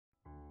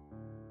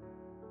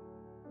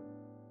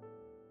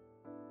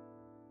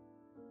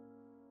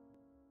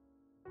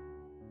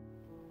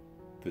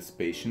This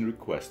patient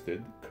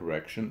requested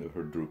correction of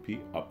her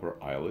droopy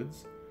upper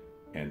eyelids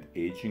and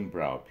aging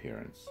brow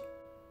appearance.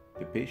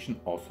 The patient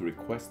also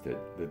requested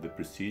that the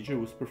procedure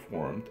was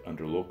performed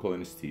under local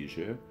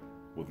anesthesia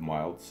with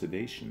mild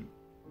sedation.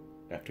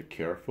 After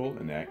careful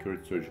and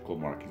accurate surgical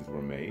markings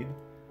were made,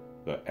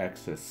 the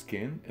excess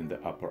skin in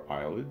the upper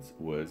eyelids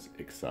was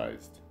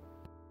excised.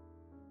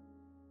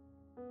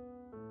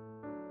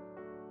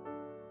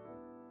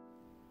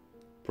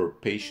 Per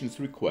patient's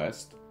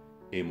request,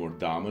 a more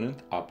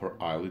dominant upper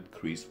eyelid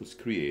crease was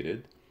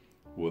created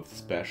with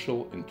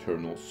special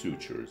internal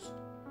sutures.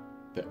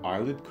 The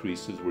eyelid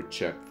creases were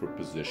checked for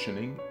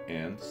positioning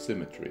and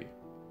symmetry.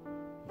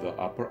 The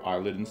upper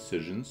eyelid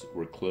incisions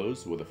were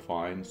closed with a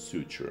fine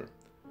suture.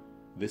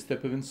 This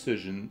type of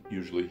incision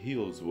usually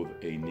heals with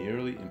a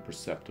nearly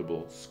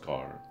imperceptible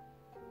scar.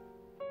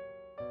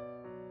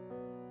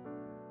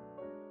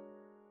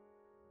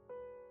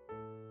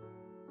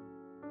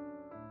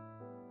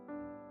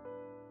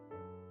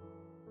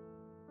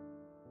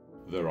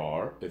 There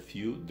are a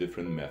few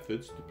different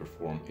methods to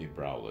perform a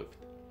brow lift.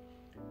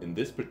 In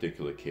this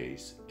particular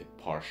case,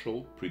 a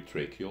partial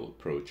pretrichial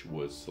approach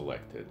was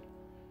selected.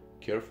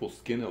 Careful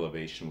skin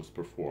elevation was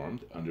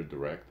performed under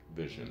direct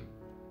vision.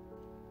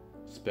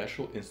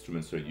 Special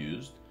instruments are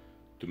used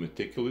to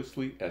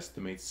meticulously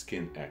estimate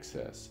skin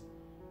excess.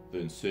 The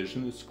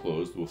incision is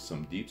closed with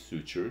some deep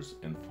sutures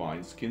and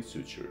fine skin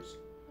sutures.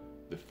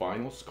 The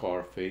final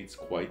scar fades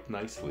quite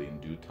nicely in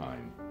due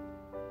time.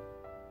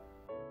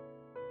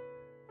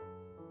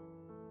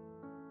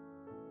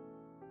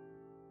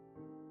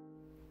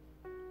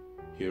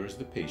 Here is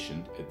the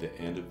patient at the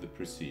end of the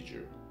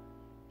procedure.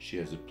 She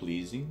has a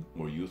pleasing,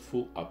 more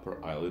youthful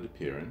upper eyelid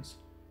appearance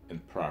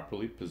and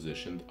properly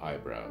positioned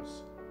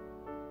eyebrows.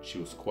 She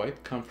was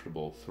quite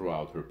comfortable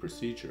throughout her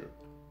procedure.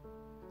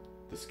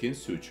 The skin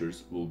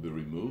sutures will be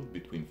removed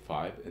between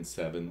 5 and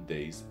 7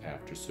 days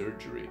after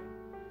surgery.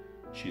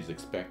 She is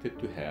expected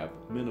to have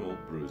minimal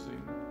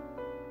bruising.